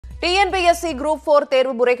TNPSC Group 4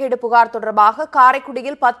 தேர்வு முறைகேடு புகார் தொடர்பாக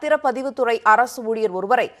காரைக்குடியில் பத்திரப்பதிவுத்துறை அரசு ஊழியர்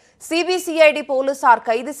ஒருவரை சிபிசிஐடி போலீசார்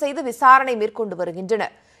கைது செய்து விசாரணை மேற்கொண்டு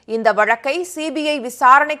வருகின்றனர். இந்த வழக்கை சிபிஐ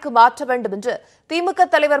விசாரணைக்கு மாற்ற வேண்டும் என்று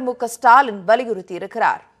திமுக தலைவர் மு க ஸ்டாலின்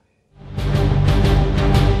வலியுறுத்தியிருக்கிறார்.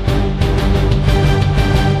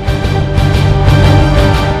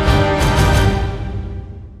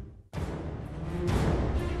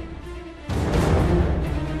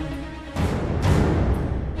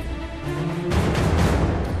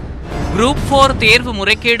 Group 4 தேர்வு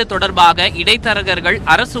முறைகேடு தொடர்பாக இடைத்தரகர்கள்,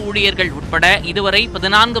 அரசு ஊழியர்கள் உட்பட இதுவரை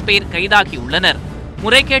 14 பேர் கைதாகியுள்ளனர்.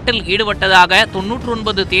 முறைகேட்டில் ஈடுபட்டதாக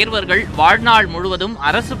 99 தேர்வர்கள் வாழ்நாள் முழுவதும்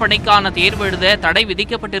அரசு பணிக்கான தேர்வு எழுத தடை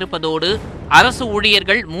விதிக்கப்பட்டிருப்பதோடு அரசு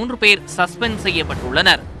ஊழியர்கள் 3 பேர் சஸ்பெண்ட்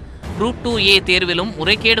செய்யப்பட்டுள்ளனர். Group 2A தேர்விலும்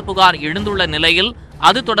முறைகேடு புகார் எழுந்துள்ள நிலையில்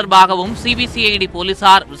அது தொடர்பாகவும் சிபிசிஐடி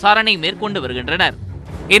போலீசார் விசாரணை மேற்கொண்டு வருகின்றனர்.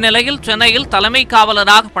 இந்நிலையில் சென்னையில் தலைமை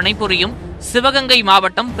காவலராக பணிபுரியும் சிவகங்கை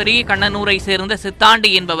மாவட்டம் பெரிய கண்ணனூரை சேர்ந்த சித்தாண்டி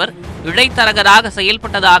என்பவர் இடைத்தரகராக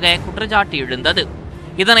செயல்பட்டதாக குற்றச்சாட்டு எழுந்தது.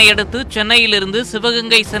 இதனையடுத்து சென்னையிலிருந்து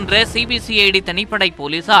சிவகங்கை சென்ற சிபிசிஐடி தனிப்படை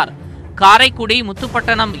போலீசார் காரைக்குடி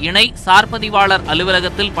முத்துப்பட்டணம் இணை சார்பதிவாளர்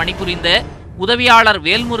அலுவலகத்தில் பணிபுரிந்த உதவியாளர்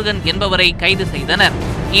வேல்முருகன் என்பவரை கைது செய்தனர்.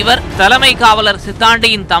 இவர் தலைமை காவலர்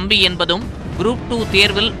சித்தாண்டியின் தம்பி என்பதும் குரூப் 2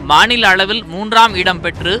 தேர்வில் மாநில அளவில் 3ஆம் இடம்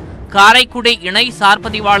பெற்று காரைக்குடி இணை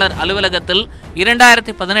சார்பதிவாளர் அலுவலகத்தில்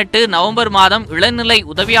 2018 நவம்பர் மாதம் இளநிலை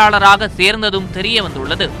உதவியாளராக சேர்ந்ததும் தெரிய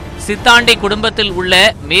வந்துள்ளது. சித்தாண்டி குடும்பத்தில் உள்ள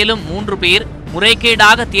மேலும் 3 பேர்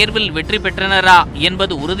முறைகேடாக தேர்வில் வெற்றி பெற்றனரா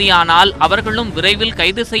என்பது உறுதியானால் அவர்களும் விரைவில்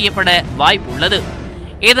கைது செய்யப்பட வாய்ப்புள்ளது.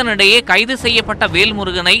 இதனிடையே கைது செய்யப்பட்ட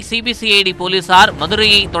வேல்முருகனை சிபிசிஐடி போலீசார்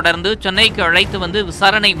மதுரையை தொடர்ந்து சென்னைக்கு அழைத்து வந்து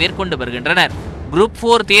விசாரணை மேற்கொண்டு வருகின்றனர். Group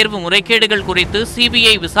 4 தேர்வு முறைகேடுகள் குறித்து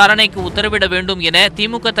சிபிஐ விசாரணைக்கு உத்தரவிட வேண்டும் என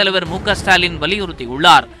திமுக தலைவர் மு க ஸ்டாலின்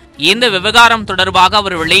வலியுறுத்தியுள்ளார். இந்த விவகாரம் தொடர்பாக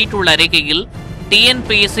அவர் வெளியிட்டுள்ள அறிக்கையில்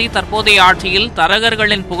டிஎன்பிஎஸ்சி தற்போதைய ஆட்சியில்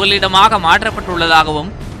தரகர்களின் புகலிடமாக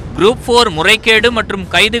மாற்றப்பட்டுள்ளதாகவும், Group 4 முறைகேடு மற்றும்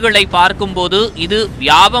கைதுகளை பார்க்கும்போது இது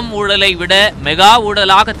வியாபம் ஊழலை விட மெகா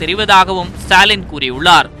ஊழலாக தெரிவதாகவும் ஸ்டாலின்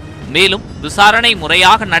கூறியுள்ளார். மேலும் விசாரணை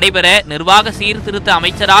முறையாக நடைபெற நிர்வாக சீர்திருத்த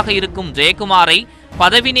அமைச்சராக இருக்கும் ஜெயக்குமாரை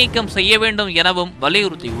பதவி நீக்கம் செய்ய வேண்டும் எனவும்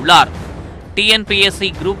வலியுறுத்தியுள்ளார். டிஎன்பிஎஸ்சி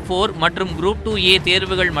Group 4 மற்றும் Group 2A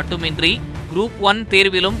தேர்வுகள் மட்டுமின்றி Group 1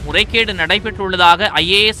 தேர்விலும் முறைகேடு நடைபெற்றுள்ளதாக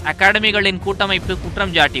ஐஏஎஸ் அகாடமிகளின் கூட்டமைப்பு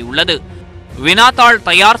குற்றம் சாட்டியுள்ளது. வினாத்தாள்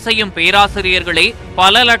தயார் செய்யும் பேராசிரியர்களே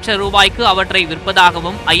பல லட்சம் ரூபாய்க்கு அவற்றை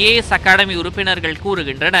விற்பதாகவும் ஐஏஎஸ் அகாடமி உறுப்பினர்கள்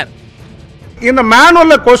கூறுகின்றனர். இந்த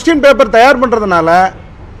மேனுவல்ல கொஸ்டின் பேப்பர் தயார் பண்றதுனால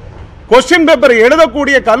கொஸ்டின் பேப்பர்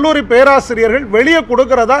எழுதக்கூடிய கல்லூரி பேராசிரியர்கள் வெளியே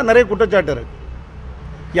கொடுக்கறதா நிறைய குற்றச்சாட்டு இருக்கு.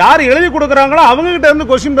 யார் எழுதி கொடுக்குறாங்களோ அவங்க கிட்ட இருந்து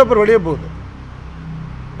கொஸ்டின் பேப்பர் வெளியே போகுது.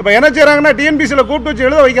 இப்போ என்ன செய்கிறாங்கன்னா டிஎன்பிசியில் கூப்பிட்டு வச்சு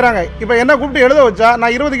எழுத வைக்கிறாங்க. இப்போ என்ன கூப்பிட்டு எழுத வச்சா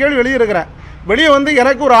நான் 20 கேள்வி எழுதியிருக்கிறேன். வெளியே வந்து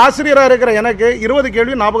எனக்கு ஒரு ஆசிரியராக இருக்கிற எனக்கு 20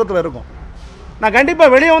 கேள்வி ஞாபகத்தில் இருக்கும். நான்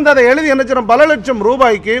கண்டிப்பாக வெளியே வந்து அதை எழுதி என்ன செய்கிறோம், பல லட்சம்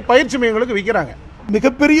ரூபாய்க்கு பயிற்சி மையங்களுக்கு விற்கிறாங்க.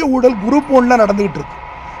 மிகப்பெரிய ஊழல் Group 1 நடந்துகிட்டு இருக்கு.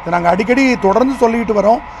 இதை நாங்கள் அடிக்கடி தொடர்ந்து சொல்லிக்கிட்டு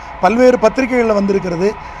வரோம். பல்வேறு பத்திரிகைகளில் வந்திருக்கிறது.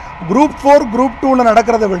 Group 4 Group 2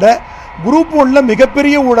 நடக்கிறத விட Group 1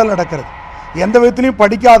 மிகப்பெரிய ஊழல் நடக்கிறது. எந்த விதத்திலையும்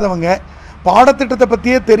படிக்காதவங்க, பாடத்திட்டத்தை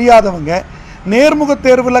பற்றியே தெரியாதவங்க, நேர்முக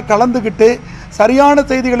தேர்வில் கலந்துக்கிட்டு சரியான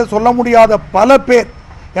செய்திகளை சொல்ல முடியாத பல பேர்.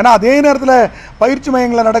 ஏன்னா அதே நேரத்தில் பயிற்சி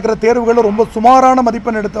மையங்களில் நடக்கிற தேர்வுகளில் ரொம்ப சுமாரான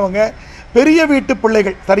மதிப்பெண் எடுத்தவங்க, பெரிய வீட்டு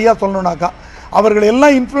பிள்ளைகள், சரியாக சொல்லணும்னாக்கா அவர்கள்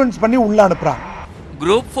எல்லாம் இன்ஃப்ளூயன்ஸ் பண்ணி உள்ள அனுப்புகிறாங்க.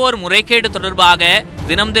 Group 4 முறைகேடு தொடர்பாக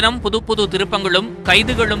தினம் தினம் புது திருப்பங்களும்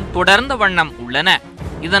கைதுகளும் தொடர்ந்த வண்ணம் உள்ளன.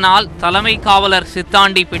 இதனால் தலைமை காவலர்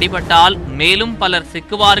சித்தாண்டி பிடிபட்டால் மேலும் பலர்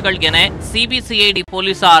சிக்குவார்கள் என சிபிசிஐடி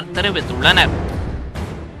போலீசார் தெரிவித்துள்ளனர்.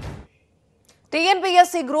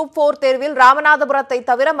 டிஎன்பிஎஸ்சி Group 4 தேர்வில் ராமநாதபுரத்தை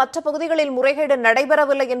தவிர மற்ற பகுதிகளில் முறைகேடு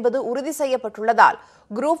நடைபெறவில்லை என்பது உறுதி செய்யப்பட்டுள்ளதால்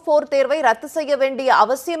Group 4 தேர்வை ரத்து செய்ய வேண்டிய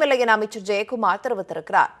அவசியமில்லை என அமைச்சர் ஜெயக்குமார்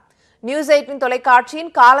தெரிவித்திருக்கிறார். News18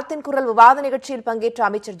 தொலைக்காட்சியின் காலத்தின் குரல் விவாத நிகழ்ச்சியில் பங்கேற்ற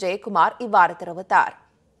அமைச்சர் ஜெயக்குமார் இவ்வாறு தெரிவித்தார்.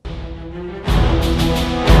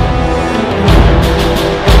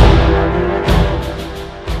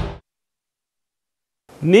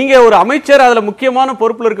 நீங்க ஒரு அமைச்சர், அதுல முக்கியமான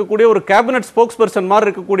பொறுப்புல இருக்கக்கூடிய ஒரு கேபினட் ஸ்போக்ஸ் பர்சன் மாதிரி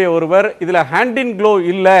இருக்கக்கூடிய ஒருவர் இதுல ஹேண்ட் இன் க்ளோ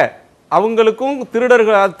இல்ல, அவங்களுக்கும்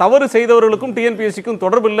திருடர்கள் தவறு செய்தவர்களுக்கும் டிஎன்பிஎஸ்சிக்கும்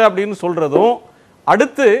தொடர்பு இல்லை அப்படின்னு சொல்றதும்,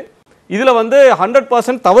 அடுத்து இதுல வந்து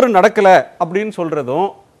 100% தவறு நடக்கல அப்படின்னு சொல்றதும்,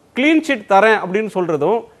 கிளீன் ஷீட் தரேன் அப்படின்னு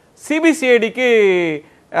சொல்றதும் சிபிசிஐடிக்கு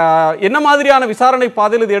என்ன மாதிரியான விசாரணை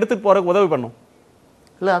பாதையில் இது எடுத்துட்டு போறதுக்கு உதவி பண்ணும்?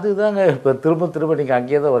 இல்லை அதுதாங்க இப்போ திரும்ப நீங்கள்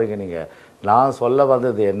அங்கேயே தான் வரீங்க. நீங்கள் நான் சொல்ல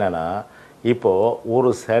வந்தது என்னன்னா, இப்போது ஒரு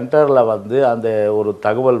சென்டரில் வந்து அந்த ஒரு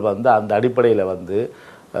தகவல் வந்து அந்த அடிப்படையில் வந்து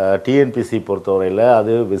டிஎன்பிசி பொறுத்தவரையில்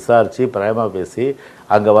அது விசாரித்து பிரேமா பேசி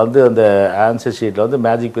அங்கே வந்து அந்த ஆன்சர் ஷீட்டில் வந்து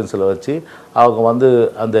மேஜிக் பென்சிலை வச்சு அவங்க வந்து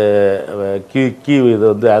அந்த கீ இதை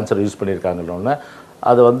வந்து ஆன்சர் யூஸ் பண்ணியிருக்காங்கன்னொன்னே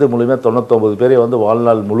அது வந்து முழுமையாக 99 பேரை வந்து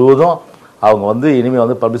வாழ்நாள் முழுவதும் அவங்க வந்து இனிமேல்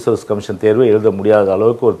வந்து பப்ளிக் சர்வீஸ் கமிஷன் தேர்வு எழுத முடியாத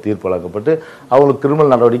அளவுக்கு ஒரு தீர்ப்பு வழங்கப்பட்டு அவங்களுக்கு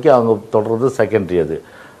கிரிமினல் நடவடிக்கை அவங்க தொடர்றது செகண்டரி அது.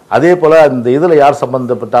 அதே போல் அந்த இதில் யார்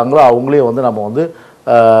சம்மந்தப்பட்டாங்களோ அவங்களையும் வந்து நம்ம வந்து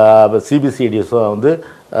சிபிசிஐடிஎஸும் வந்து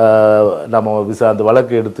நம்ம அந்த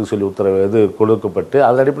வழக்கு எடுத்து சொல்லி உத்தரவு இது கொடுக்கப்பட்டு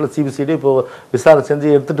அதன் அடிப்படையில் சிபிசிஐடி இப்போது விசாரணை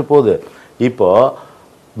செஞ்சு எடுத்துகிட்டு போகுது. இப்போது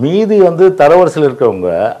மீதி வந்து தரவரிசையில்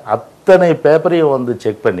இருக்கிறவங்க அத்தனை பேப்பரையும் வந்து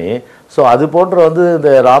செக் பண்ணி ஸோ அது போன்ற வந்து இந்த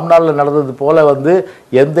ராம்நாளில் நடந்தது போல் வந்து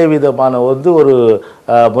எந்த விதமான வந்து ஒரு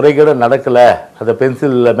முறைகேடும் நடக்கலை, அந்த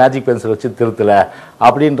மேஜிக் பென்சில் வச்சு திருத்தலை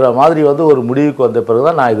அப்படின்ற மாதிரி வந்து ஒரு முடிவுக்கு வந்த பிறகு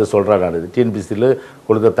தான் நான் இதை சொல்கிறேன். நான் இது டிஎன்பிசியில்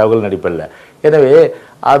கொடுத்த தகவல் அடிப்படையில். எனவே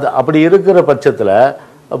அது அப்படி இருக்கிற பட்சத்தில்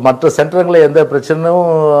மற்ற சென்டருங்களில் எந்த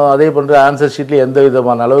பிரச்சனையும் அதே போன்ற ஆன்சர் ஷீட்டில் எந்த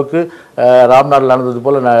விதமான அளவுக்கு ராம்நாட்டில் நடந்தது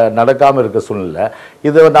போல் நடக்காமல் இருக்க சூழ்நிலை.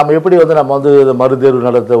 இதை நம்ம எப்படி வந்து நம்ம வந்து மறுதேர்வு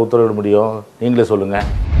நடத்த உத்தரவிட முடியும்? நீங்களே சொல்லுங்கள்.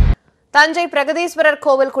 தஞ்சை பிரகதீஸ்வரர்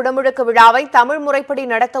கோவில் குடமுழுக்கு விழாவை தமிழ் முறைப்படி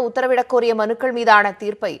நடத்த உத்தரவிடக் கோரிய மனுக்கள் மீதான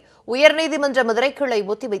தீர்ப்பை உயர்நீதிமன்ற மதுரை கிளை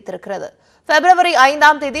ஒத்திவைத்திருக்கிறது. பிப்ரவரி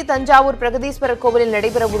 5ஆம் தேதி தஞ்சாவூர் பிரகதீஸ்வரர் கோவிலில்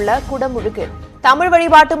நடைபெறவுள்ள குடமுழுக்கு தமிழ்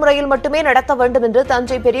வழிபாட்டு முறையில் மட்டுமே நடத்த வேண்டும் என்று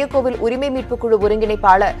தஞ்சை பெரிய கோவில் உரிமை மீட்பு குழு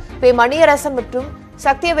ஒருங்கிணைப்பாளர் பே. மணியரசன் மற்றும்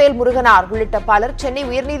சக்திவேல் முருகனார் உள்ளிட்ட பலர் சென்னை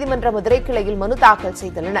உயர்நீதிமன்ற மதுரை கிளையில் மனு தாக்கல்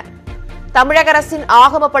செய்துள்ளனர். தமிழக அரசின்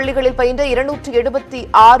ஆகம பள்ளிகளில் பயின்ற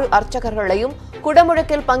 276 அர்ச்சகர்களையும்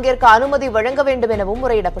குடமுழுக்கில் பங்கேற்க அனுமதி வழங்க வேண்டும் எனவும்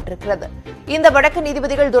முறையிடப்பட்டிருக்கிறது. இந்த வழக்கு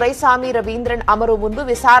நீதிபதிகள் துரைசாமி, ரவீந்திரன் அமர்வு முன்பு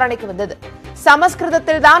விசாரணைக்கு வந்தது.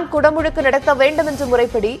 சமஸ்கிருதத்தில் தான் குடமுழுக்கு நடத்த வேண்டும் என்று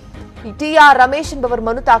முறைப்படி டி.ஆர். ரமேஷ் என்பவர்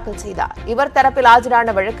மனு தாக்கல் செய்தார். இவர் தரப்பில்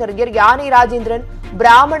ஆஜரான வழக்கறிஞர் யானை ராஜேந்திரன்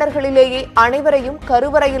பிராமணர்களிலேயே அனைவரையும்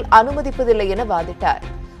கருவறையில் அனுமதிப்பதில்லை என வாதிட்டார்.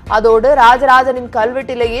 அதோடு ராஜராஜனின்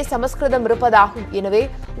கல்வெட்டிலேயே சமஸ்கிருதம் இருப்பதாகும், எனவே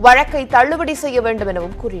வழக்கை தள்ளுபடி செய்ய வேண்டும்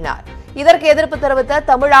எனவும் கூறினார். இதற்கு எதிர்ப்பு தெரிவித்த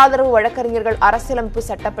தமிழ் ஆதரவு வழக்கறிஞர்கள் அரசியலமைப்பு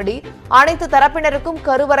சட்டப்படி அனைத்து தரப்பினருக்கும்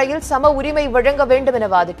கருவறையில் சம உரிமை வழங்க வேண்டும் என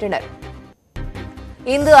வாதிட்டனர்.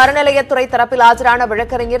 இந்து அறநிலையத்துறை தரப்பில் ஆஜரான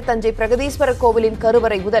வழக்கறிஞர் தஞ்சை பிரகதீஸ்வரர் கோவிலின்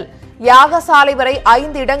கருவறை முதல் யாகசாலை வரை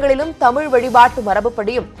 5 இடங்களிலும் தமிழ் வழிபாட்டு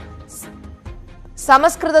மரபுப்படியும்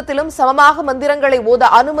சமஸ்கிருதத்திலும் சமமாக மந்திரங்களை ஓத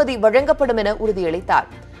அனுமதி வழங்கப்படும் என உறுதியளித்தார்.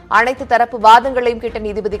 அனைத்து தரப்பு வாதங்களையும் கேட்ட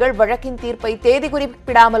நீதிபதிகள் வழக்கின் தீர்ப்பை தேதி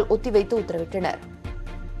குறிப்பிடாமல் ஒத்திவைத்து உத்தரவிட்டனர்.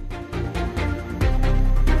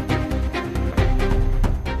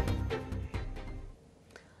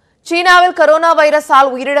 சீனாவில் கொரோனா வைரஸால்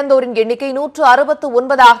உயிரிழந்தோரின் எண்ணிக்கை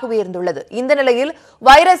 169ஆக உயர்ந்துள்ளது. இந்த நிலையில்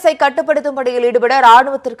வைரஸை கட்டுப்படுத்தும் பணியில் ஈடுபட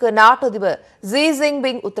ராணுவத்திற்கு நாட்டு அதிபர் ஜி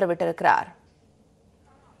ஜின்பிங் உத்தரவிட்டிருக்கிறார்.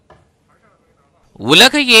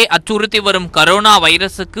 உலகையே அச்சுறுத்தி வரும் கரோனா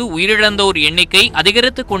வைரசுக்கு உயிரிழந்தோர் எண்ணிக்கை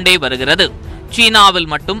அதிகரித்துக் கொண்டே வருகிறது. சீனாவில்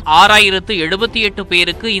மட்டும் 6078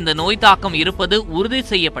 பேருக்கு இந்த நோய் தாக்கம் இருப்பது உறுதி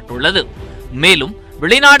செய்யப்பட்டுள்ளது. மேலும்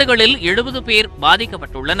வெளிநாடுகளில் 70 பேர்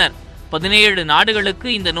பாதிக்கப்பட்டுள்ளனர். 17 நாடுகளுக்கு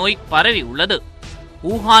இந்த நோய் பரவி உள்ளது.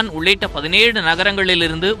 ஊஹான் உள்ளிட்ட 17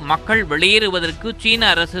 நகரங்களிலிருந்து மக்கள் வெளியேறுவதற்கு சீன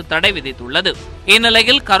அரசு தடை விதித்துள்ளது.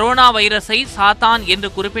 இந்நிலையில் கரோனா வைரஸை சாத்தான் என்று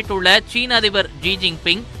குறிப்பிட்டுள்ள சீன அதிபர் ஜி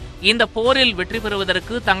ஜின்பிங் இந்த போரில் வெற்றி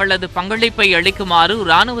பெறுவதற்கு தங்களது பங்களிப்பை அளிக்குமாறு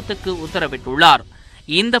ராணுவத்துக்கு உத்தரவிட்டுள்ளார்.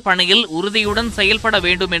 இந்த பணியில் உறுதியுடன் செயல்பட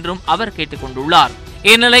வேண்டும் என்றும் அவர் கேட்டுக் கொண்டுள்ளார்.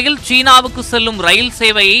 இந்நிலையில் சீனாவுக்கு செல்லும் ரயில்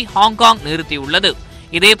சேவையை ஹாங்காங் நிறுத்தியுள்ளது.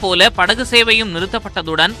 இதேபோல படகு சேவையும்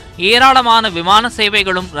நிறுத்தப்பட்டதுடன் ஏராளமான விமான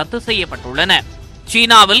சேவைகளும் ரத்து செய்யப்பட்டுள்ளன.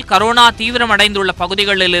 சீனாவில் கரோனா தீவிரமடைந்துள்ள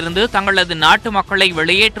பகுதிகளிலிருந்து தங்களது நாட்டு மக்களை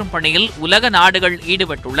வெளியேற்றும் பணியில் உலக நாடுகள்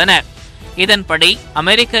ஈடுபட்டுள்ளன. இதன்படி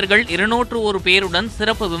அமெரிக்கர்கள் 201 பேருடன்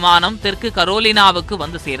சிறப்பு விமானம் தெற்கு கரோலினாவுக்கு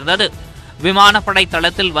வந்து சேர்ந்தது. விமானப்படை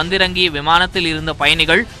தளத்தில் வந்திறங்கிய விமானத்தில் இருந்த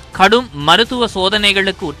பயணிகள் கடும் மருத்துவ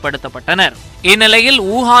சோதனைகளுக்கு உட்படுத்தப்பட்டனர். இந்நிலையில்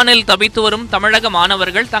ஊஹானில் தவித்து வரும் தமிழக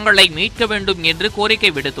மாணவர்கள் தங்களை மீட்க வேண்டும் என்று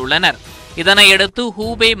கோரிக்கை விடுத்துள்ளனர். இதனையடுத்து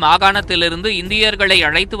ஹூபே மாகாணத்திலிருந்து இந்தியர்களை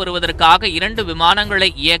அழைத்து வருவதற்காக 2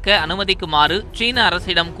 விமானங்களை இயக்க அனுமதிக்குமாறு சீன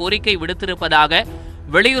அரசிடம் கோரிக்கை விடுத்திருப்பதாக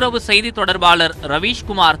வெளியுறவு செய்தி தொடர்பாளர்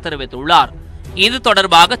ரவீஷ்குமார் தெரிவித்துள்ளார். இது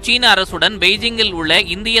தொடர்பாக சீன அரசுடன் பெய்ஜிங்கில் உள்ள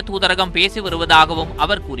இந்திய தூதரகம் பேசி வருவதாகவும்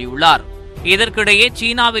அவர் கூறியுள்ளார். இதற்கிடையே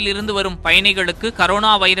சீனாவில் இருந்து வரும் பயணிகளுக்கு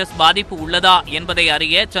கரோனா வைரஸ் பாதிப்பு உள்ளதா என்பதை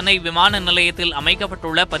அறிய சென்னை விமான நிலையத்தில்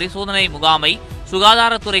அமைக்கப்பட்டுள்ள பரிசோதனை முகாமை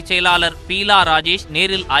சுகாதாரத்துறை செயலாளர் பீலா ராஜேஷ்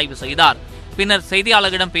நேரில் ஆய்வு செய்தார். பின்னர்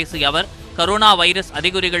செய்தியாளர்களிடம் பேசிய அவர், கரோனா வைரஸ்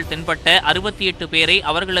அறிகுறிகள் தென்பட்ட 68 பேரை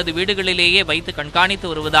அவர்களது வீடுகளிலேயே வைத்து கண்காணித்து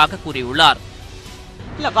வருவதாக கூறியுள்ளார்.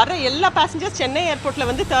 வர எல்லா பேசஞ்சர்ஸ் சென்னை ஏர்போர்ட்ல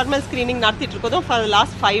வந்து தெர்மல் ஸ்கிரீனிங் நடத்திட்டு இருக்கோம் for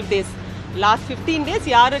last 5 days. Last 15 days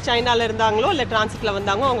யார் சைனால இருந்தாங்களோ இல்லை டிரான்சிட்ல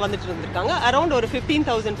வந்தாங்களோ அவங்க வந்துட்டு இருந்திருக்காங்க. அரௌண்ட் ஒரு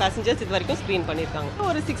 15,000 பேசஞ்சர்ஸ் இது வரைக்கும் ஸ்க்ரீன் பண்ணியிருக்காங்க.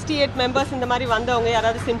 ஒரு 68 மெம்பர்ஸ் இந்த மாதிரி வந்தவங்க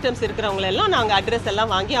யாராவது சிம்டம்ஸ் இருக்கிறவங்க எல்லாம் நாங்கள் அட்ரஸ்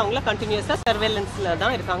எல்லாம் வாங்கி அவங்கள கண்டினியூஸாக சர்வேலன்ஸில்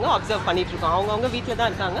தான் இருக்காங்க, அப்சர்வ் பண்ணிட்டு இருக்கோம். அவங்கவுங்க வீட்டில் தான்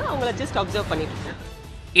இருக்காங்க, அவங்கள ஜஸ்ட் அப்சர்வ் பண்ணிட்டு இருக்கோம்.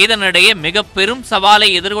 இதனிடையே மிக பெரும் சவாலை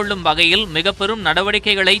எதிர்கொள்ளும் வகையில் மிக பெரும்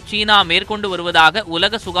நடவடிக்கைகளை சீனா மேற்கொண்டு வருவதாக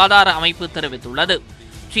உலக சுகாதார அமைப்பு தெரிவித்துள்ளது.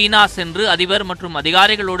 சீனா சென்று அதிபர் மற்றும்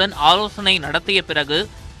அதிகாரிகளுடன் ஆலோசனை நடத்திய பிறகு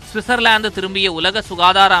சுவிட்சர்லாந்து திரும்பிய உலக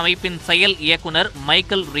சுகாதார அமைப்பின் செயல் இயக்குனர்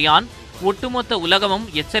மைக்கேல் ரியான் ஒட்டுமொத்த உலகமும்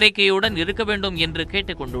எச்சரிக்கையுடன் இருக்க வேண்டும் என்று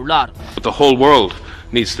கேட்டுக் கொண்டுள்ளார். The whole world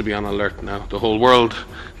needs to be on alert now. The whole world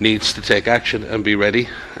needs to take action and be ready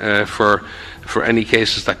for any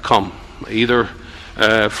cases that come, either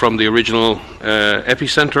from the original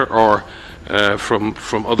epicenter or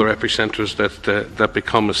from other epicenters that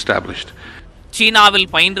become established. சீனாவில்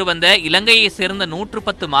பயின்று வந்த இலங்கையை சேர்ந்த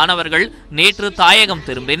 110 மாணவர்கள் நேற்று தாயகம்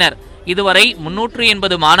திரும்பினர். இதுவரை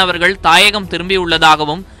 380 மாணவர்கள் தாயகம்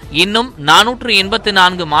திரும்பியுள்ளதாகவும் இன்னும்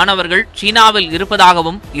 484 மாணவர்கள் சீனாவில்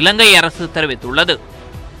இருப்பதாகவும் இலங்கை அரசு தெரிவித்துள்ளது.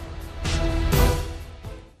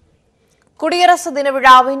 குடியரசு தின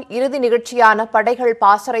விழாவின் இறுதி நிகழ்ச்சியான படைகள்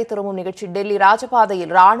பாசறை திரும்பும் நிகழ்ச்சி டெல்லி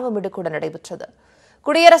ராஜபாதையில் ராணுவ மிடுக்குடன் நடைபெற்றது.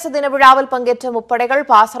 குடியரசு தின விழாவில் பங்கேற்ற முப்படைகள்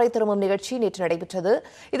பாசறை திரும்பும் நிகழ்ச்சி நேற்று நடைபெற்றது.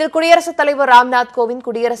 இதில் குடியரசுத் தலைவர் ராம்நாத் கோவிந்த்,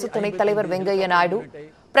 குடியரசு துணைத் தலைவர் வெங்கையா நாயுடு,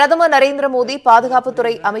 பிரதமர் நரேந்திர மோடி,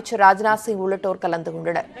 பாதுகாப்புத்துறை அமைச்சர் ராஜ்நாத் சிங் உள்ளிட்டோர் கலந்து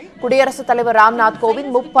கொண்டனர். குடியரசுத் தலைவர் ராம்நாத்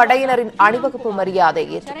கோவிந்த் முப்படையினரின் அணிவகுப்பு மரியாதை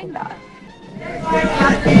ஏற்றுக்கொண்டார்.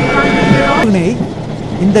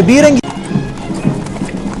 இந்த பீரங்கி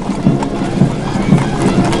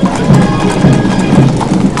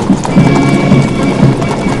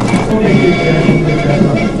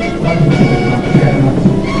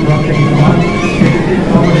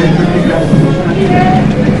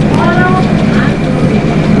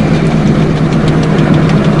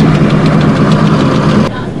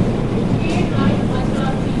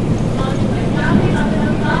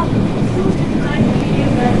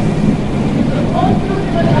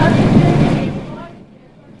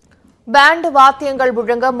பேண்ட் வாத்தியங்கள்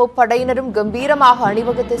முழங்க முப்படையினரும் கம்பீரமாக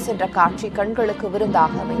அணிவகுத்து சென்ற காட்சி கண்களுக்கு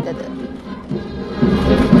விருந்தாக அமைந்தது.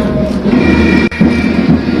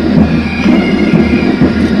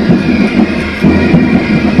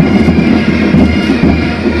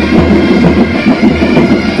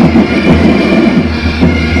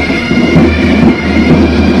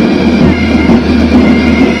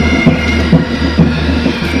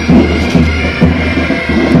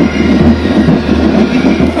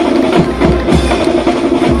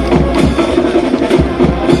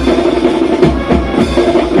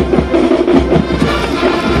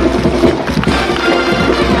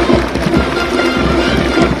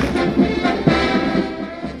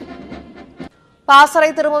 பாசறை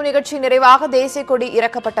திரும்பும் நிகழ்ச்சி நிறைவாக தேசிய கொடி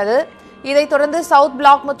இறக்கப்பட்டது. இதைத் தொடர்ந்து சவுத்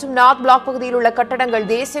பிளாக் மற்றும் நார்த் பிளாக் பகுதியில் உள்ள கட்டடங்கள்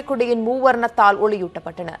தேசிய கொடியின் மூவர்ணத்தால்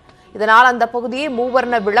ஒளியூட்டப்பட்டன. இதனால் அந்த பகுதியை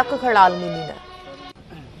மூவர்ண விளக்குகளால் மின்னின.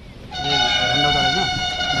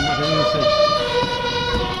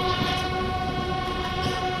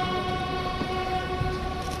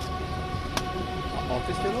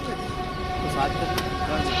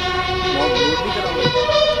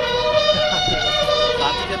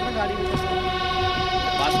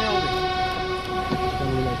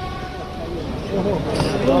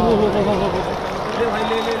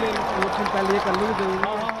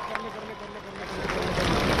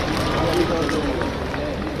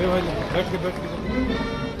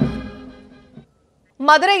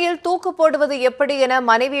 மதுரையில் தூக்கு போடுவது எப்படி என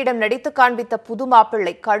மனைவியிடம் நடித்து காண்பித்த புது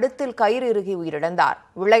மாப்பிள்ளை கழுத்தில் கயிறு இறுகி உயிரிழந்தார்.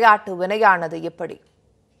 விளையாட்டு வினையானது எப்படி?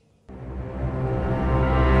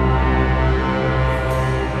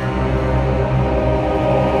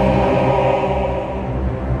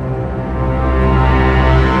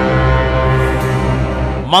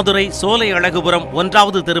 மதுரை சோலை அழகுபுரம்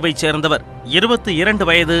 1வது தெருவைச் சேர்ந்தவர் 22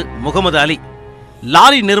 வயது முகமது அலி.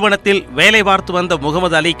 லாரி நிறுவனத்தில் வேலை பார்த்து வந்த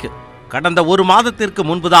முகமது அலிக்கு கடந்த 1 மாதத்திற்கு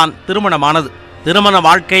முன்புதான் திருமணமானது. திருமண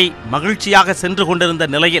வாழ்க்கை மகிழ்ச்சியாக சென்று கொண்டிருந்த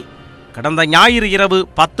நிலையில் கடந்த ஞாயிறு இரவு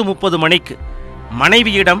 10:30 மணிக்கு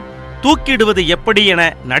மனைவியிடம் தூக்கிடுவது எப்படி என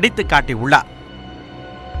நடித்து காட்டியுள்ளார்.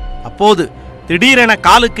 அப்போது திடீரென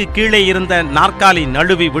காலுக்கு கீழே இருந்த நாற்காலி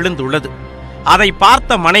நழுவி விழுந்துள்ளது. அதை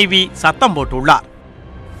பார்த்த மனைவி சத்தம் போட்டுள்ளார்.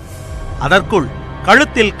 அதற்குள்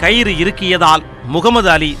கழுத்தில் கயிறு இறுக்கியதால் முகமது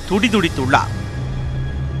அலி துடிதுடித்துள்ளார்.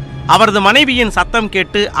 அவரது மனைவியின் சத்தம்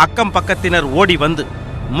கேட்டு அக்கம் பக்கத்தினர் ஓடி வந்து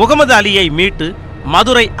முகமது அலியை மீட்டு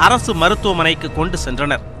மதுரை அரசு மருத்துவமனைக்கு கொண்டு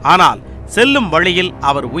சென்றனர். ஆனால் செல்லும் வழியில்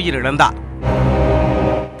அவர் உயிரிழந்தார்.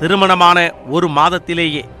 திருமணமான 1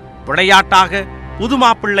 மாதத்திலேயே விளையாட்டாக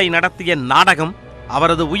புதுமாப்பிள்ளை நடத்திய நாடகம்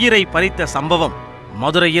அவரது உயிரை பறித்த சம்பவம்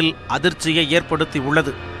மதுரையில் அதிர்ச்சியை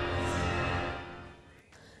ஏற்படுத்தியுள்ளது.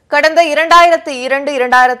 கடந்த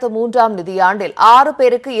 2002-2003 நிதியாண்டில் 6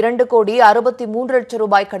 பேருக்கு 2,63 லட்சம்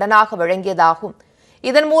ரூபாய் கடனாக வழங்கியதாகும்.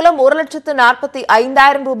 இதன் மூலம்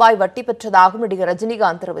 1,45,000 ரூபாய் வட்டி பெற்றதாகவும் நடிகர்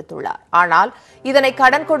ரஜினிகாந்த் தெரிவித்துள்ளார். ஆனால் இதனை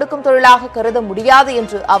கடன் கொடுக்கும் தொழிலாக கருத முடியாது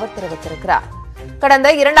என்று அவர் தெரிவித்திருக்கிறார். கடந்த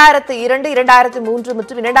 2002-2003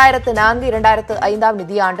 மற்றும் 2004-2005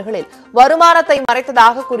 நிதியாண்டுகளில் வருமானத்தை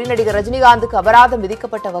மறைத்ததாக கூறி நடிகர் ரஜினிகாந்துக்கு அபராதம்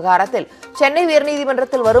விதிக்கப்பட்ட விவகாரத்தில் சென்னை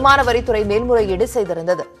உயர்நீதிமன்றத்தில் வருமான வரித்துறை மேல்முறையீடு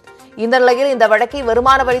செய்திருந்தது. இந்த நிலையில் இந்த வழக்கை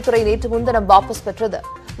வருமான வரித்துறை நேற்று முன்தினம் வாபஸ் பெற்றது.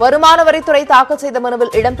 வருமான வரித்துறை தாக்கல் செய்த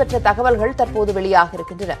மனுவில் இடம்பெற்ற தகவல்கள் தற்போது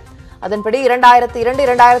வெளியாகியிருக்கின்றன. அதன்படி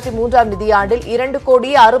 2002-2003 நிதியாண்டில்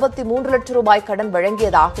 2,63 லட்சம் ரூபாய் கடன்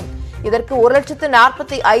வழங்கியதாகும். இதற்கு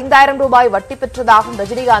 1,45,000 ரூபாய் வட்டி பெற்றதாகவும்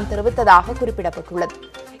ரஜினிகாந்த் தெரிவித்ததாக குறிப்பிடப்பட்டுள்ளது.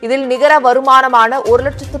 இதில் நிகர வருமானமான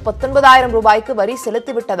 1,19,000 ரூபாய்க்கு வரி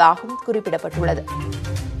செலுத்திவிட்டதாகவும் குறிப்பிடப்பட்டுள்ளது.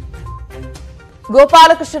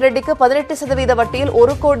 கோபாலகிருஷ்ண ரெட்டிக்கு 18% வட்டியில்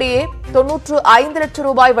 1,95 லட்சம்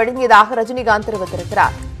ரூபாய் வழங்கியதாக ரஜினிகாந்த்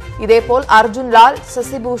தெரிவித்திருக்கிறார். இதேபோல் அர்ஜுன் லால்,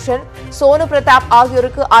 சசிபூஷன், சோனு பிரதாப்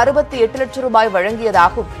ஆகியோருக்கு 68 லட்சம் ரூபாய்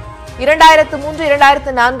வழங்கியதாகும்.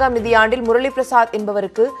 2003-2004 நிதியாண்டில் முரளி பிரசாத்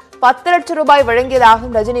என்பவருக்கு 10 லட்சம் ரூபாய்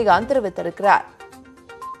வழங்கியதாகவும் ரஜினிகாந்த் தெரிவித்திருக்கிறார்.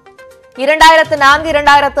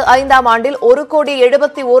 2004-2005 ஆண்டில்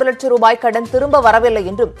 1,71 லட்சம் ரூபாய் கடன் திரும்ப வரவில்லை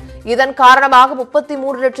என்றும் இதன் காரணமாக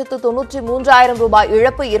 33,93,000 ரூபாய்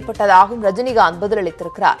இழப்பு ஏற்பட்டதாகவும் ரஜினிகாந்த்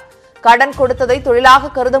பதிலளித்திருக்கிறார். கடன் கொடுத்ததை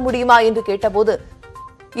தொழிலாக கருத முடியுமா என்று கேட்டபோது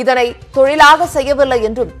இதனை தொழிலாக செய்யவில்லை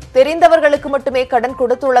என்றும் தெரிந்தவர்களுக்கு மட்டுமே கடன்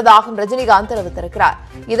கொடுத்துள்ளதாகவும் ரஜினிகாந்த் தெரிவித்திருக்கிறார்.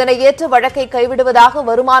 இதனை ஏற்று வழக்கை கைவிடுவதாக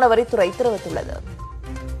வருமான வரித்துறை தெரிவித்துள்ளது.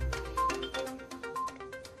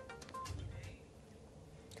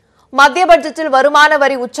 மத்திய பட்ஜெட்டில் வருமான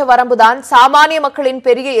வரி உச்சவரம்புதான் சாமானிய மக்களின்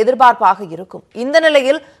பெரிய எதிர்பார்ப்பாக இருக்கும். இந்த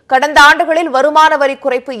நிலையில் கடந்த ஆண்டுகளில் வருமான வரி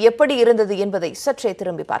குறைப்பு எப்படி இருந்தது என்பதை சற்றே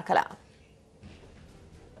திரும்பி பார்க்கலாம்.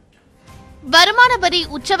 வருமான வரி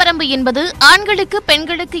உச்சவரம்பு என்பது ஆண்களுக்கு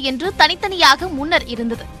பெண்களுக்கு என்று தனித்தனியாக முன்னர்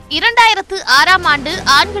இருந்தது. 2006 ஆண்டு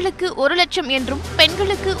ஆண்களுக்கு 1 லட்சம் என்றும்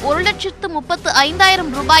பெண்களுக்கு 1,35,000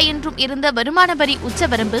 ரூபாய் என்றும் இருந்த வருமான வரி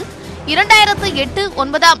உச்சவரம்பு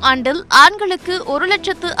 2008-9 ஆண்டில் ஆண்களுக்கு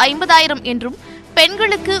 1,50,000 என்றும்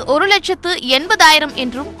பெண்களுக்கு 1,80,000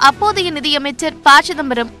 என்றும் அப்போதைய நிதியமைச்சர் ப.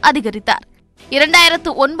 சிதம்பரம் அதிகரித்தார்.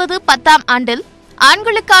 2009-10 ஆண்டில்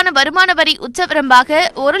ஆண்களுக்கான வருமான வரி உச்சவரம்பாக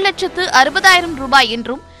 1,60,000 ரூபாய்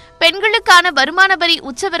என்றும் பெண்களுக்கான வருமான வரி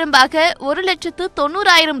உச்சவரம்பாக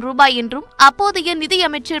 1,90,000 ரூபாய் என்றும் அப்போதைய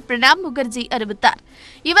நிதியமைச்சர் பிரணாப் முகர்ஜி அறிவித்தார்.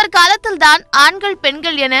 இவர் காலத்தில்தான் ஆண்கள்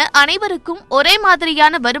பெண்கள் என அனைவருக்கும் ஒரே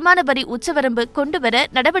மாதிரியான வருமான வரி உச்சவரம்பு கொண்டுவர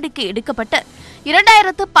நடவடிக்கை எடுக்கப்பட்டு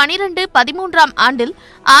 2012-13 ஆண்டில்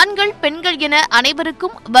ஆண்கள் பெண்கள் என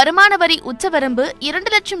அனைவருக்கும் வருமான வரி உச்சவரம்பு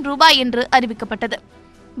 2 லட்சம் ரூபாய் என்று அறிவிக்கப்பட்டது.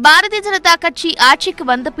 பாரதிய ஜனதா கட்சி ஆட்சிக்கு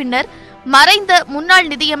வந்த பின்னர் மறைந்த முன்னாள்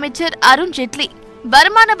நிதியமைச்சர் அருண் ஜேட்லி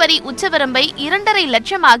வருமான வரி உச்சவரம்பை 2,50,000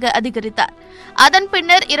 லட்சமாக அதிகரித்தார். அதன்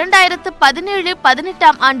பின்னர்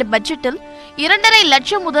 2017-18 ஆண்டு பட்ஜெட்டில் 2,50,000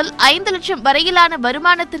 லட்சம் முதல் 5 லட்சம் வரையிலான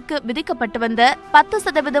வருமானத்திற்கு விதிக்கப்பட்டு வந்த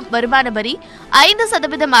 10% வருமான வரி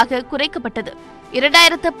 5% குறைக்கப்பட்டது.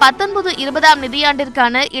 2019-20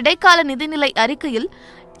 நிதியாண்டிற்கான இடைக்கால நிதிநிலை அறிக்கையில்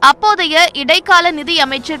அப்போதைய இடைக்கால நிதி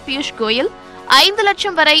அமைச்சர் பியூஷ் கோயல் 5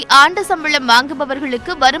 லட்சம் வரை ஆண்டு சம்பளம்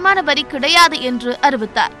வாங்குபவர்களுக்கு வருமான வரி கிடையாது என்று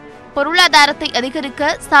அறிவித்தார். பொருளாதாரத்தை அதிகரிக்க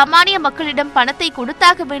சாமானிய மக்களிடம் பணத்தை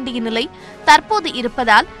கொடுத்தாக வேண்டிய நிலை தற்போது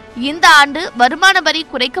இருப்பதால் இந்த ஆண்டு வருமான வரி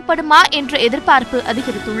குறைக்கப்படுமா என்ற எதிர்பார்ப்பு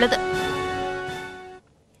அதிகரித்துள்ளது.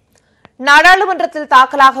 நாடாளுமன்றத்தில்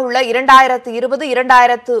தாக்கலாக உள்ள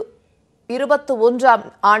 2020-2021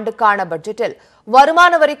 ஆண்டுக்கான பட்ஜெட்டில்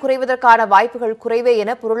வருமான வரி குறைவதற்கான வாய்ப்புகள் குறைவே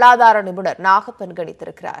என பொருளாதார நிபுணர் நாகப்பன்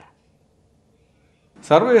கணித்திருக்கிறார்.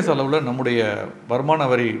 சர்வதேச அளவில் நம்முடைய வருமான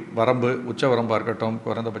வரி வரம்பு உச்ச வரம்பாக இருக்கட்டும்,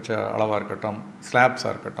 குறைந்தபட்ச அளவாக இருக்கட்டும்,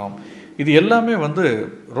 ஸ்லாப்ஸாக இருக்கட்டும், இது எல்லாமே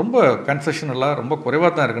ரொம்ப கன்செஷனலாக ரொம்ப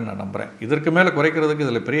குறைவாக தான் இருக்குன்னு நான் நம்புகிறேன். இதற்கு மேலே குறைக்கிறதுக்கு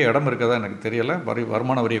இதில் பெரிய இடம் இருக்கதா எனக்கு தெரியலை.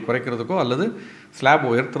 வருமான வரியை குறைக்கிறதுக்கோ அல்லது ஸ்லாப்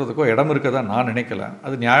உயர்த்துறதுக்கோ இடம் இருக்கதா நான் நினைக்கல.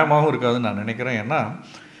 அது நியாயமாகவும் இருக்காதுன்னு நான் நினைக்கிறேன். ஏன்னா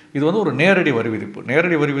இது ஒரு நேரடி வரி விதிப்பு.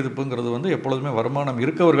 நேரடி வரி விதிப்புங்கிறது எப்பொழுதுமே வருமானம்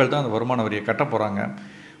இருக்கவர்கள் தான் அந்த வருமான வரியை கட்ட போகிறாங்க.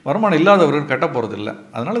 வருமானம் இல்லாதவர்கள் கட்ட போகிறது இல்லை.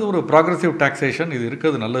 அதனால் இது ஒரு ப்ராக்ரெசிவ் டாக்ஸேஷன், இது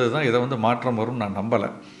இருக்கிறது நல்லது தான். இதை மாற்றம் வரும் நான் நம்பலை.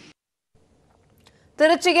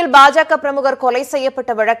 திருச்சியில் பாஜக பிரமுகர் கொலை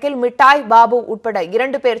செய்யப்பட்ட வழக்கில் மிட்டாய் பாபு உட்பட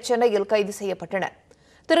 2 பேர் சென்னையில் கைது செய்யப்பட்டனர்.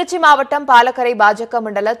 திருச்சி மாவட்டம் பாலக்கரை பாஜக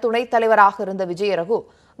மண்டல துணைத் தலைவராக இருந்த விஜயரகு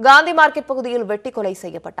காந்தி மார்க்கெட் பகுதியில் வெட்டி கொலை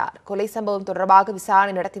செய்யப்பட்டார். கொலை சம்பவம் தொடர்பாக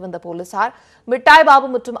விசாரணை நடத்தி வந்த போலீசார் மிட்டாய் பாபு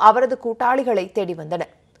மற்றும் அவரது கூட்டாளிகளை தேடி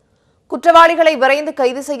வந்தனர். குற்றவாளிகளை விரைந்து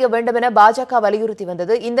கைது செய்ய வேண்டும் என பாஜக வலியுறுத்தி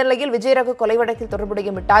வந்தது. இந்த நிலையில் விஜயரகு கொலை வழக்கில் தொடர்புடைய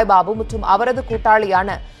மிட்டாய் பாபு மற்றும் அவரது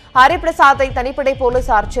கூட்டாளியான ஹரிபிரசாத்தை தனிப்படை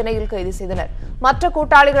போலீசார் சென்னையில் கைது செய்தனர். மற்ற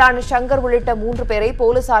கூட்டாளிகளான சங்கர் உள்ளிட்ட 3 பேரை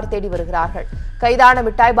போலீசார் தேடி வருகிறார்கள். கைதான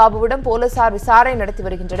மிட்டாய் பாபுவிடம் போலீசார் விசாரணை நடத்தி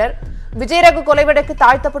வருகின்றனர். விஜயரகு கொலை வழக்கு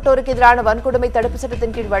தாழ்த்தப்பட்டோருக்கு எதிரான வன்கொடுமை தடுப்பு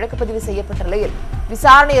சட்டத்தின் கீழ் வழக்கு பதிவு செய்யப்பட்ட நிலையில்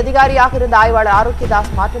விசாரணை அதிகாரியாக இருந்த ஆய்வாளர்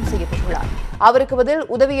ஆரோக்கியதாஸ் மாற்றம் செய்யப்பட்டுள்ளார். அவருக்கு பதில்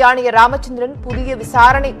உதவி ஆணையர் ராமச்சந்திரன் புதிய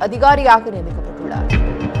விசாரணை அதிகாரியாக நியமிக்கப்பட்டுள்ளார்.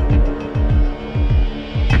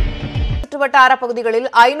 சுற்றுவட்டார பகுதிகளில்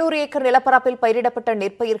 500 ஏக்கர் நிலப்பரப்பில் பயிரிடப்பட்ட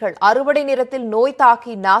நெற்பயிர்கள் அறுவடை நேரத்தில் நோய்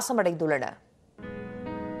தாக்கி நாசமடைந்துள்ளன.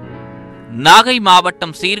 நாகை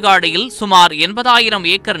மாவட்டம் சீர்காழியில் சுமார் 80,000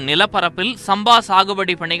 ஏக்கர் நிலப்பரப்பில் சம்பா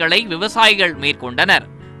சாகுபடி பணிகளை விவசாயிகள் மேற்கொண்டனர்.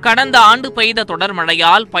 கடந்த ஆண்டு பெய்த தொடர்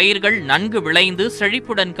மழையால் பயிர்கள் நன்கு விளைந்து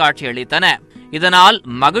செழிப்புடன் காட்சியளித்தன. இதனால்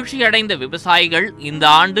மகிழ்ச்சியடைந்த விவசாயிகள் இந்த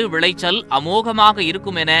ஆண்டு விளைச்சல் அமோகமாக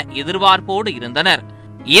இருக்கும் என எதிர்பார்ப்போடு இருந்தனர்.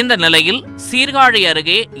 இந்த நிலையில் சீர்காழி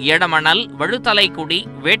அருகே எடமணல், வழுத்தலைக்குடி,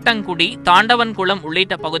 வேட்டங்குடி, தாண்டவன்குளம்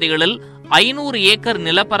உள்ளிட்ட பகுதிகளில் 500 ஏக்கர்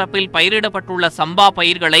நிலப்பரப்பில் பயிரிடப்பட்டுள்ள சம்பா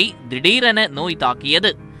பயிர்களை திடீரென நோய்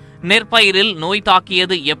தாக்கியது. நெற்பயிரில் நோய்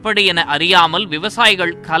தாக்கியது எப்படி என அறியாமல்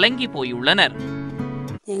விவசாயிகள் கலங்கி போயுள்ளனர்.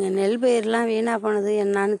 எங்க நெல் பயிரெல்லாம் வீணா போனது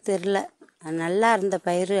என்னன்னு தெரியல. நல்லா இருந்த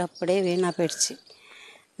பயிர் அப்படியே வீணா போயிடுச்சு.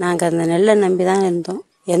 நாங்கள் அந்த நெல்லை நம்பி தான் இருந்தோம்.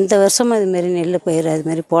 எந்த வருஷமும் அதுமாரி நெல் பயிர்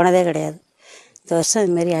அதுமாரி போனதே கிடையாது. இந்த வருஷம்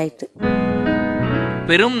இதுமாரி ஆயிட்டு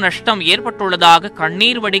பெரும் நஷ்டம் ஏற்பட்டுள்ளதாக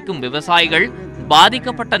கண்ணீர் வடிக்கும் விவசாயிகள்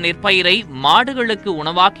பாதிக்கப்பட்ட நெற்பயிரை மாடுகளுக்கு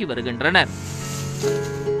உணவாக்கி வருகின்றனர்.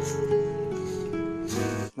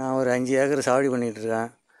 நான் ஒரு 5 ஏக்கர் சாவடி பண்ணிட்டு இருக்கேன்.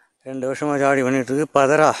 2 வருஷமா சாவடி பண்ணிட்டு இருக்கு.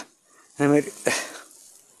 பதரா அதுமாரி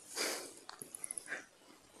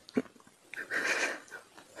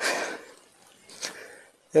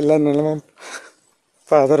எல்லா நிலமும்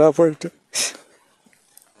பதரா போயிட்டு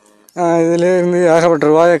இதிலேருந்து ஏகப்பட்ட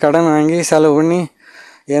ரூபாயை கடன் வாங்கி செலவு பண்ணி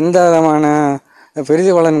எந்த விதமான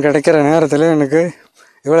பெரிய பலன் கிடைக்கிற நேரத்தில் எனக்கு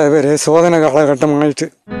இவ்வளோ பேர் சோதனை காலகட்டம் ஆயிடுச்சு.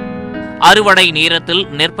 அறுவடை நேரத்தில்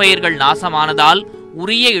நெற்பயிர்கள் நாசமானதால்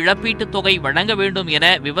உரிய இழப்பீட்டுத் தொகை வழங்க வேண்டும்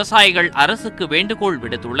என விவசாயிகள் அரசுக்கு வேண்டுகோள்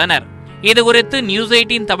விடுத்துள்ளனர். இதுகுறித்து நியூஸ்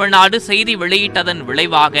 18 தமிழ்நாடு செய்தி வெளியிட்டதன்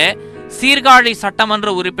விளைவாக சீர்காழி சட்டமன்ற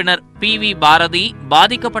உறுப்பினர் PV பாரதி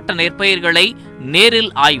பாதிக்கப்பட்ட நெற்பயிர்களை நேரில்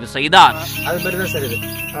ஆய்வு செய்தார்.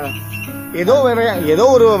 ஏதோ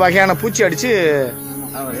ஒரு வகையான பூச்சி அடிச்சு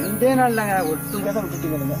 2 நாள்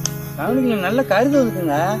நல்ல கருது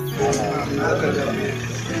இருக்குங்க.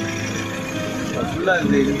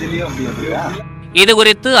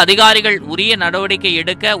 இதுகுறித்து அதிகாரிகள் உரிய நடவடிக்கை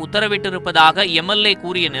எடுக்க உத்தரவிட்டிருப்பதாக MLA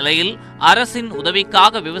கூறிய நிலையில் அரசின்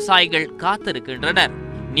உதவிக்காக விவசாயிகள் காத்திருக்கின்றனர்.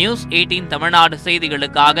 நியூஸ் 18 தமிழ்நாடு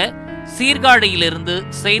செய்திகளுக்காக சீர்காழியிலிருந்து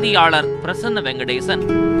செய்தியாளர் பிரசன்ன வெங்கடேசன்.